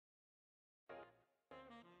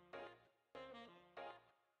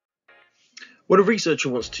When a researcher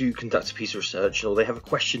wants to conduct a piece of research, or they have a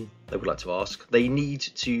question they would like to ask, they need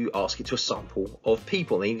to ask it to a sample of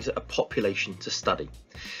people. They need a population to study.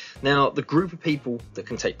 Now, the group of people that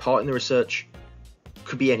can take part in the research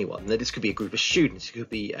could be anyone. Now, this could be a group of students, it could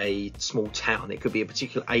be a small town, it could be a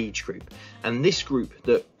particular age group. And this group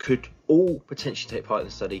that could all potentially take part in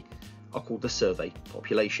the study are called the survey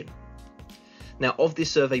population. Now, of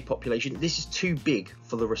this survey population, this is too big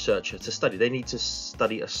for the researcher to study. They need to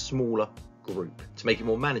study a smaller group to make it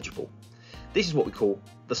more manageable. This is what we call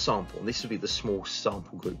the sample, and this would be the small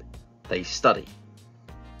sample group they study.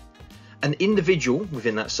 An individual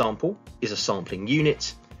within that sample is a sampling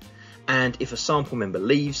unit, and if a sample member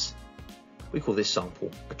leaves, we call this sample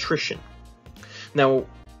attrition. Now,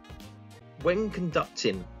 when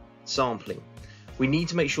conducting sampling, we need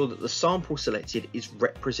to make sure that the sample selected is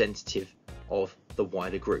representative of the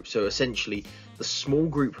wider group. So essentially, the small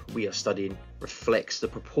group we are studying reflects the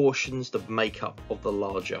proportions, the makeup of the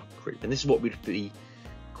larger group. And this is what we'd be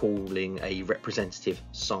calling a representative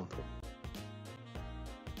sample.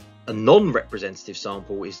 A non-representative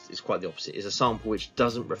sample is quite the opposite. It's a sample which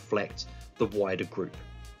doesn't reflect the wider group.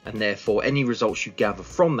 And therefore, any results you gather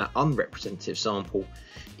from that unrepresentative sample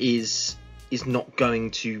is not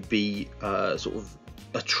going to be sort of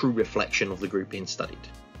a true reflection of the group being studied.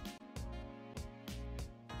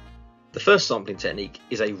 The first sampling technique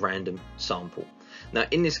is a random sample. Now,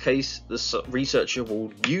 in this case, the researcher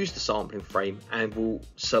will use the sampling frame and will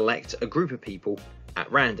select a group of people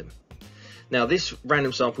at random. Now, this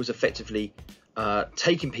random sample is effectively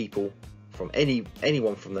taking people from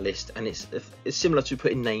anyone from the list, and it's similar to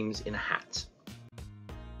putting names in a hat.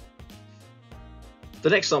 The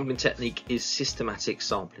next sampling technique is systematic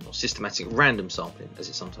sampling, or systematic random sampling, as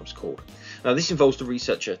it's sometimes called. Now, this involves the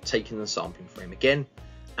researcher taking the sampling frame again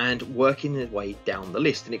and working their way down the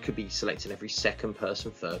list, and it could be selecting every second person,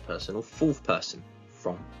 third person, or fourth person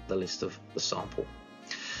from the list of the sample.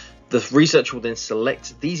 The researcher will then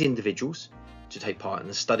select these individuals to take part in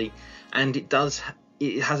the study, and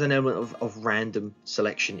it has an element of random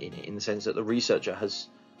selection in it, in the sense that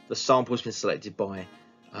the sample has been selected by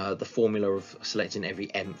the formula of selecting every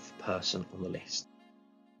nth person on the list.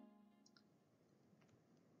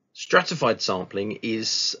 Stratified sampling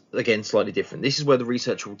is, again, slightly different. This is where the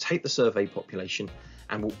researcher will take the survey population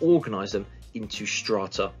and will organise them into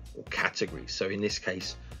strata or categories. So in this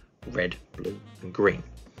case, red, blue and green.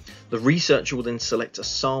 The researcher will then select a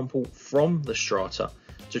sample from the strata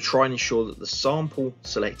to try and ensure that the sample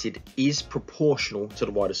selected is proportional to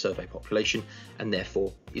the wider survey population and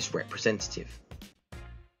therefore is representative.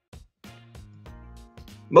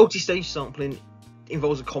 Multistage sampling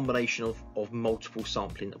involves a combination of multiple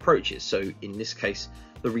sampling approaches. So in this case,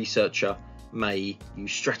 the researcher may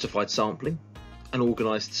use stratified sampling and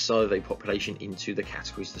organise the survey population into the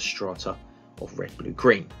categories, the strata of red, blue,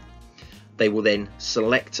 green. They will then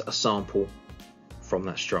select a sample from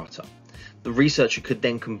that strata. The researcher could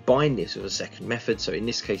then combine this with a second method. So in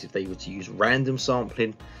this case, if they were to use random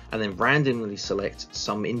sampling and then randomly select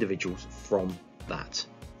some individuals from that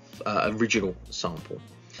original sample.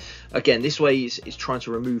 Again, this way is trying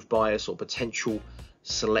to remove bias or potential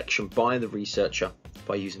selection by the researcher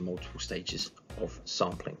by using multiple stages of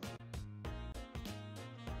sampling.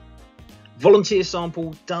 Volunteer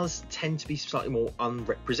sample does tend to be slightly more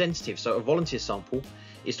unrepresentative. So a volunteer sample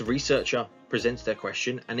is the researcher presents their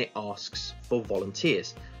question and it asks for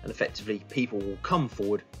volunteers, and effectively people will come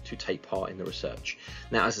forward to take part in the research.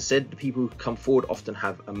 Now, as I said, the people who come forward often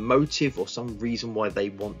have a motive or some reason why they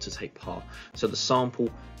want to take part. So the sample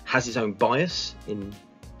has its own bias in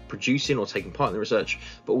producing or taking part in the research,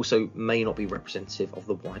 but also may not be representative of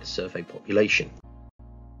the wider survey population.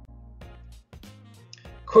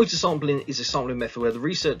 Quota sampling is a sampling method where the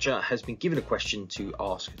researcher has been given a question to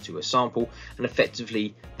ask to a sample, and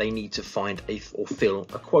effectively they need to find or fill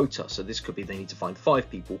a quota. So this could be they need to find 5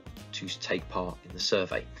 people to take part in the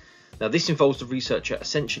survey. Now, this involves the researcher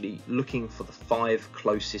essentially looking for the 5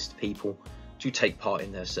 closest people to take part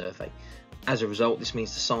in their survey. As a result, this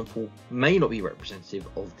means the sample may not be representative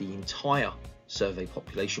of the entire survey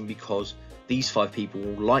population, because these 5 people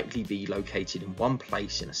will likely be located in one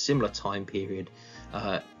place in a similar time period,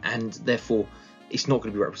 and therefore it's not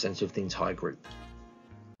going to be representative of the entire group.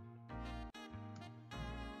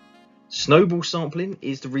 Snowball sampling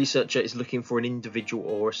is the researcher is looking for an individual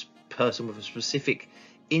or a person with a specific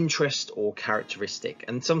interest or characteristic,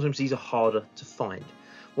 and sometimes these are harder to find.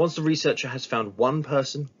 Once the researcher has found one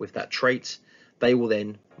person with that trait, they will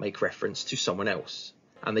then make reference to someone else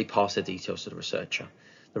and they pass their details to the researcher.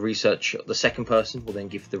 The second person will then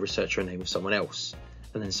give the researcher a name of someone else,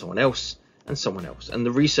 and then someone else, and someone else. And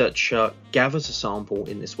the researcher gathers a sample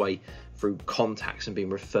in this way through contacts and being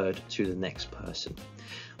referred to the next person.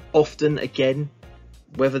 Often, again,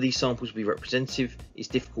 whether these samples will be representative is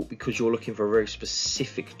difficult because you're looking for a very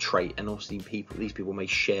specific trait, and obviously these people may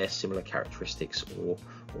share similar characteristics or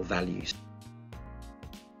values.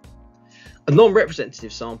 A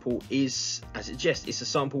non-representative sample is, as it suggests, it's a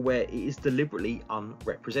sample where it is deliberately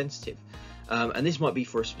unrepresentative. And this might be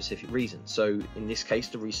for a specific reason. So in this case,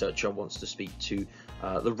 the researcher wants to speak to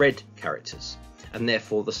the red characters, and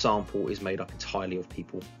therefore the sample is made up entirely of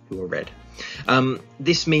people who are red.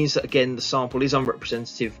 This means that, again, the sample is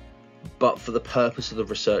unrepresentative, but for the purpose of the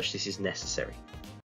research, this is necessary.